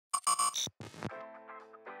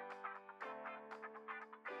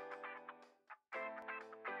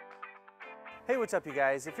Hey, what's up you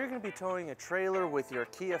guys? If you're going to be towing a trailer with your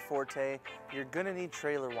Kia Forte, you're going to need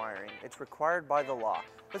trailer wiring. It's required by the law.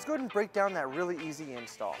 Let's go ahead and break down that really easy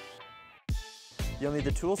install. You'll need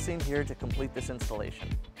the tools seen here to complete this installation.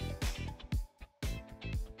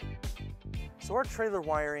 So our trailer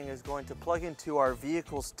wiring is going to plug into our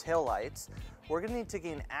vehicle's taillights. We're going to need to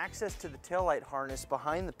gain access to the taillight harness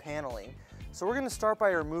behind the paneling. So we're going to start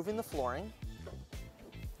by removing the flooring.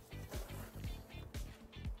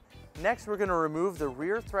 Next, we're going to remove the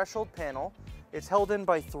rear threshold panel. It's held in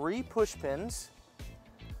by 3 push pins.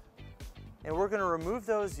 And we're going to remove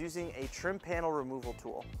those using a trim panel removal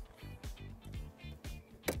tool.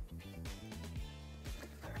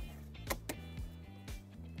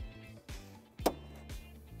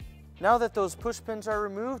 Now that those push pins are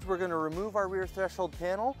removed, we're going to remove our rear threshold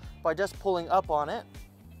panel by just pulling up on it.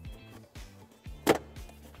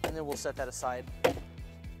 And then we'll set that aside.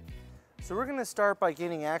 So we're going to start by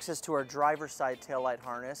gaining access to our driver's side taillight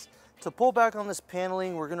harness. To pull back on this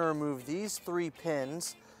paneling, we're going to remove these 3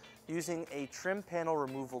 pins using a trim panel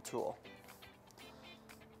removal tool.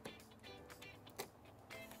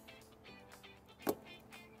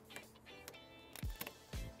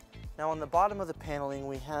 Now on the bottom of the paneling,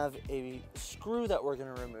 we have a screw that we're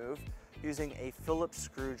going to remove using a Phillips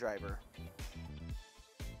screwdriver.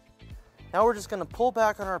 Now we're just going to pull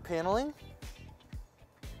back on our paneling.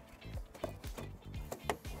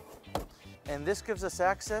 And this gives us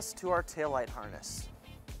access to our taillight harness.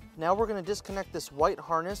 Now we're going to disconnect this white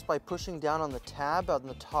harness by pushing down on the tab on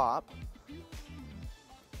the top.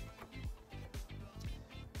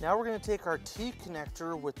 Now we're going to take our T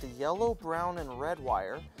connector with the yellow, brown, and red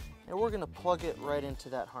wire, and we're going to plug it right into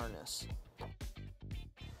that harness.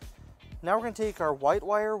 Now we're going to take our white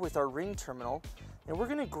wire with our ring terminal, and we're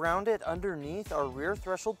going to ground it underneath our rear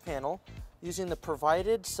threshold panel using the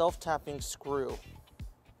provided self-tapping screw.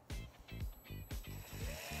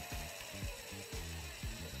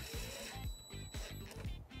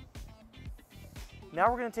 Now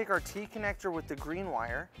we're going to take our T connector with the green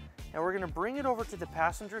wire, and we're going to bring it over to the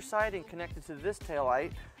passenger side and connect it to this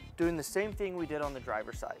taillight, doing the same thing we did on the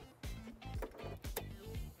driver's side.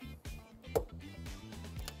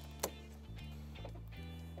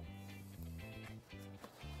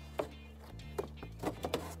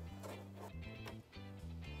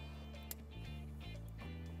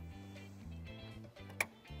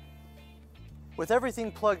 With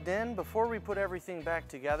everything plugged in, before we put everything back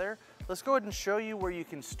together, let's go ahead and show you where you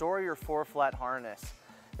can store your 4-flat harness.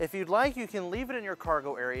 If you'd like, you can leave it in your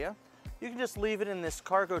cargo area. You can just leave it in this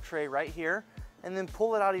cargo tray right here and then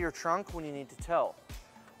pull it out of your trunk when you need to tow.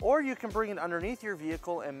 Or you can bring it underneath your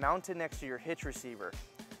vehicle and mount it next to your hitch receiver.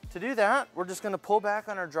 To do that, we're just going to pull back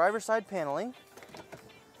on our driver's side paneling.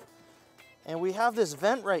 And we have this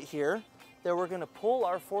vent right here that we're going to pull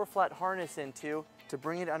our 4-flat harness into to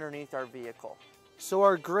bring it underneath our vehicle. So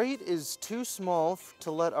our grate is too small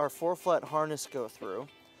to let our 4-flat harness go through.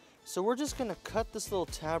 So we're just going to cut this little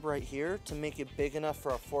tab right here to make it big enough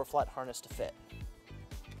for our 4-flat harness to fit.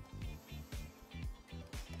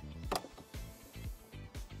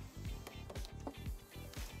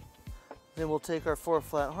 Then we'll take our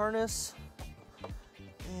 4-flat harness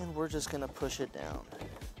and we're just going to push it down.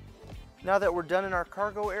 Now that we're done in our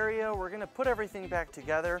cargo area, we're going to put everything back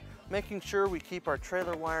together, making sure we keep our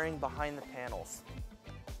trailer wiring behind the panels.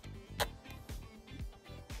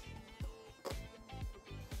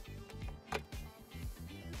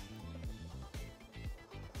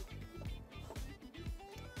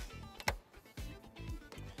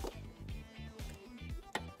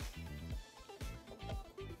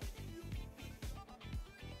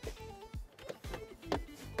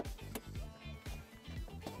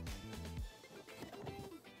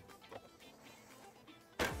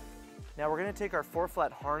 Now we're going to take our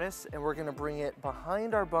 4-flat harness and we're going to bring it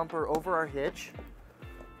behind our bumper over our hitch.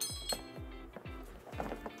 And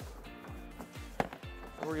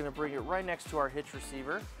we're going to bring it right next to our hitch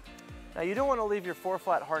receiver. Now you don't want to leave your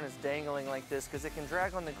 4-flat harness dangling like this because it can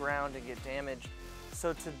drag on the ground and get damaged.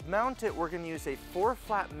 So to mount it, we're going to use a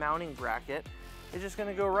 4-flat mounting bracket. It's just going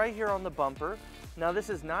to go right here on the bumper. Now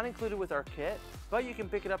this is not included with our kit, but you can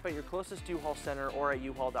pick it up at your closest U-Haul center or at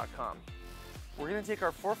uhaul.com. We're going to take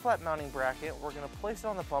our 4-flat mounting bracket, we're going to place it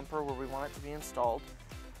on the bumper where we want it to be installed.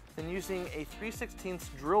 Then using a 3/16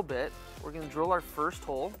 drill bit, we're going to drill our first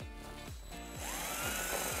hole.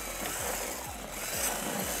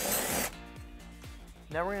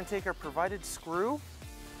 Now we're going to take our provided screw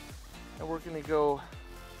and we're going to go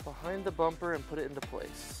behind the bumper and put it into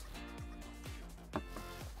place. Then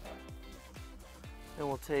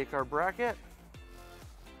we'll take our bracket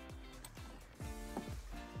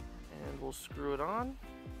and we'll screw it on.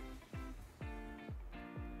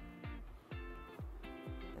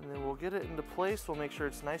 And then we'll get it into place. We'll make sure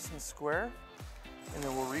it's nice and square. And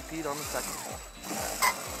then we'll repeat on the second hole.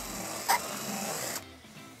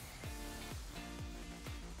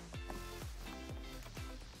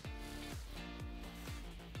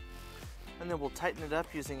 And then we'll tighten it up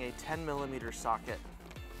using a 10mm socket.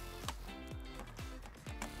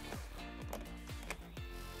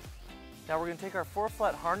 Now we're going to take our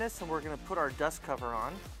 4-flat harness and we're going to put our dust cover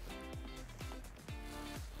on.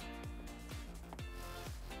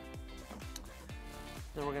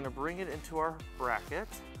 Then we're going to bring it into our bracket.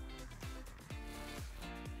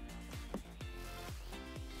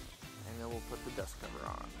 And then we'll put the dust cover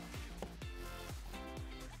on.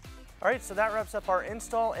 All right, so that wraps up our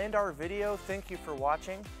install and our video. Thank you for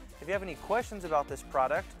watching. If you have any questions about this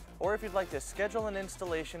product, or if you'd like to schedule an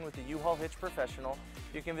installation with a U-Haul Hitch professional,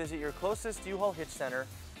 you can visit your closest U-Haul Hitch center,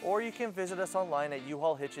 or you can visit us online at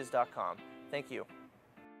uhaulhitches.com. Thank you.